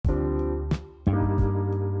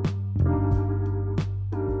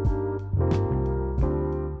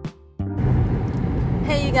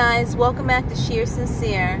you guys, welcome back to Sheer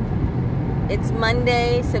Sincere. It's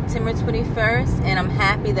Monday, September 21st, and I'm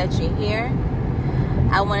happy that you're here.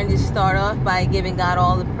 I wanted to start off by giving God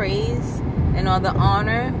all the praise and all the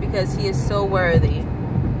honor because He is so worthy.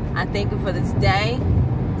 I thank Him for this day.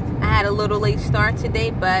 I had a little late start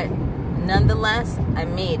today, but nonetheless, I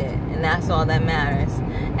made it, and that's all that matters.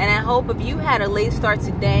 And I hope if you had a late start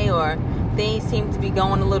today or things seem to be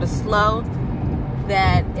going a little slow,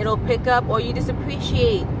 that it'll pick up, or you just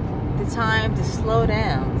appreciate the time to slow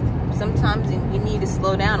down. Sometimes you need to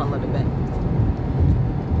slow down a little bit.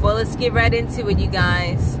 Well, let's get right into it, you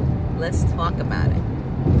guys. Let's talk about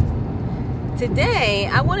it. Today,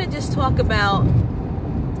 I want to just talk about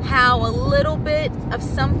how a little bit of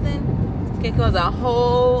something can cause a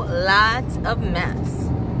whole lot of mess.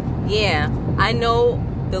 Yeah, I know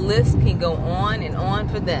the list can go on and on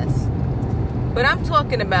for this. But I'm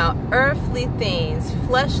talking about earthly things,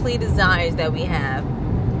 fleshly desires that we have,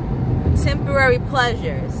 temporary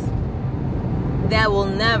pleasures that will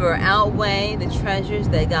never outweigh the treasures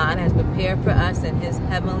that God has prepared for us in His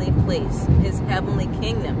heavenly place, His heavenly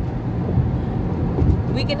kingdom.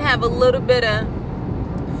 We can have a little bit of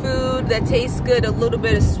food that tastes good, a little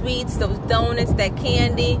bit of sweets, those donuts, that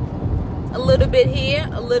candy, a little bit here,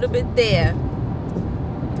 a little bit there.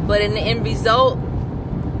 But in the end result,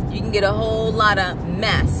 you can get a whole lot of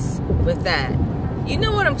mess with that. You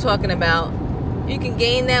know what I'm talking about. You can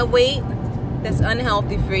gain that weight that's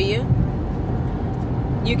unhealthy for you.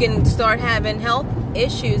 You can start having health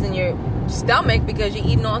issues in your stomach because you're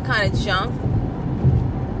eating all kind of junk.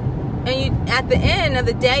 And you, at the end of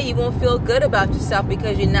the day, you won't feel good about yourself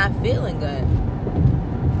because you're not feeling good.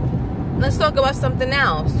 Let's talk about something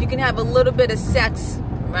else. You can have a little bit of sex,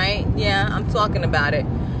 right? Yeah, I'm talking about it.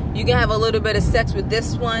 You can have a little bit of sex with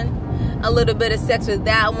this one, a little bit of sex with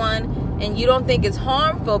that one, and you don't think it's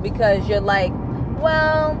harmful because you're like,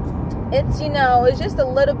 well, it's, it's just a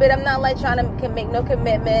little bit. I'm not like trying to make no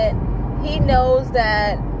commitment. He knows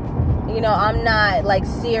that, I'm not like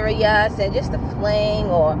serious and just a fling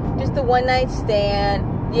or just a one night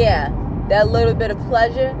stand. Yeah, that little bit of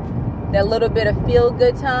pleasure, that little bit of feel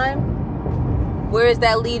good time. Where is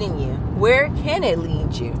that leading you? Where can it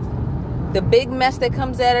lead you? The big mess that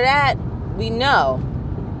comes out of that, we know.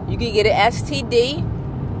 You could get an STD.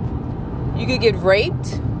 You could get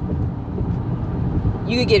raped.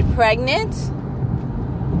 You could get pregnant.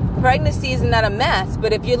 Pregnancy is not a mess,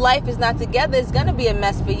 but if your life is not together, it's going to be a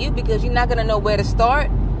mess for you because you're not going to know where to start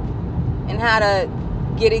and how to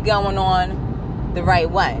get it going on the right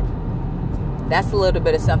way. That's a little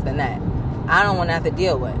bit of something that I don't want to have to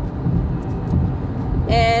deal with.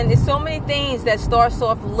 And there's so many things that starts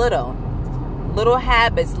off little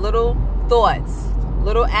habits, little thoughts,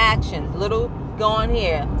 little actions, little going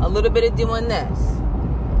here, a little bit of doing this,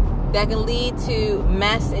 that can lead to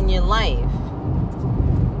mess in your life,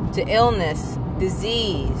 to illness,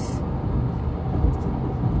 disease,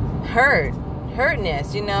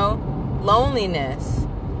 hurtness, loneliness.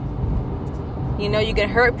 You can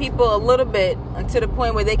hurt people a little bit until the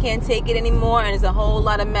point where they can't take it anymore, and there's a whole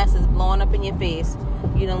lot of messes blowing up in your face.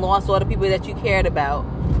 You done lost all the people that you cared about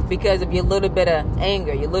because of your little bit of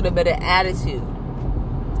anger, your little bit of attitude.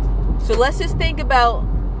 So let's just think about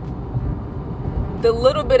the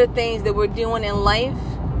little bit of things that we're doing in life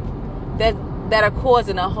that are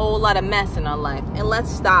causing a whole lot of mess in our life. And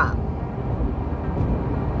let's stop.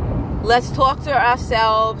 Let's talk to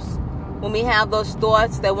ourselves when we have those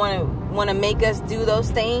thoughts that want to make us do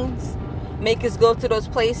those things, make us go to those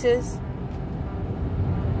places.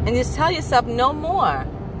 And just tell yourself no more.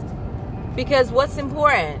 Because what's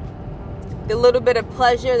important? The little bit of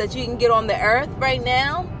pleasure that you can get on the earth right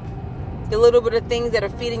now? The little bit of things that are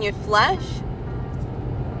feeding your flesh?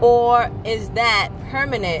 Or is that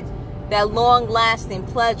permanent, that long-lasting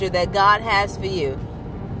pleasure that God has for you?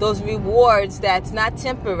 Those rewards that's not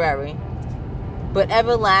temporary, but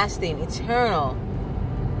everlasting, eternal.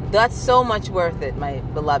 That's so much worth it, my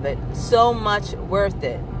beloved. So much worth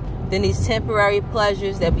it than these temporary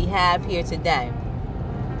pleasures that we have here today.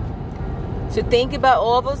 So think about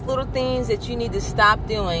all those little things that you need to stop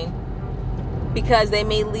doing because they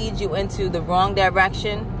may lead you into the wrong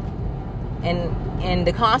direction, and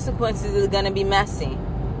the consequences are going to be messy.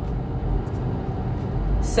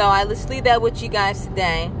 So let's leave that with you guys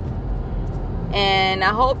today. And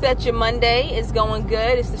I hope that your Monday is going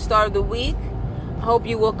good. It's the start of the week. I hope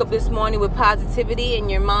you woke up this morning with positivity in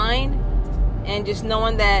your mind and just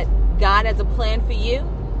knowing that God has a plan for you.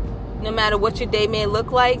 No matter what your day may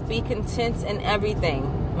look like, be content in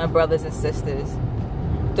everything, my brothers and sisters.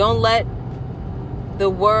 Don't let the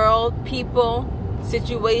world, people,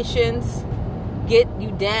 situations get you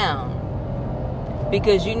down.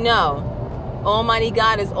 Because you know Almighty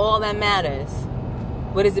God is all that matters.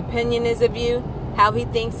 What His opinion is of you, how He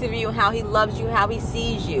thinks of you, how He loves you, how He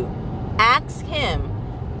sees you. Ask Him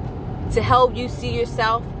to help you see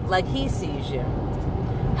yourself like He sees you.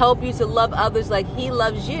 Help you to love others like He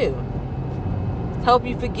loves you. Help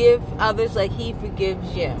you forgive others like He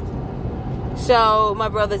forgives you. So, my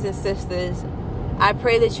brothers and sisters, I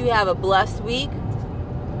pray that you have a blessed week,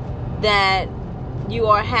 that you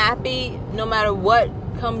are happy no matter what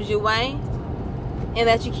comes your way, and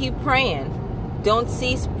that you keep praying. Don't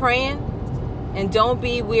cease praying, and don't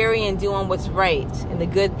be weary in doing what's right and the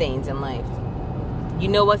good things in life. You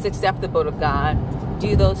know what's acceptable to God.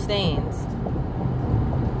 Do those things.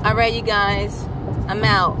 All right, you guys. I'm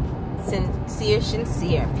out.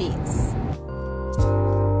 Sincere. Peace.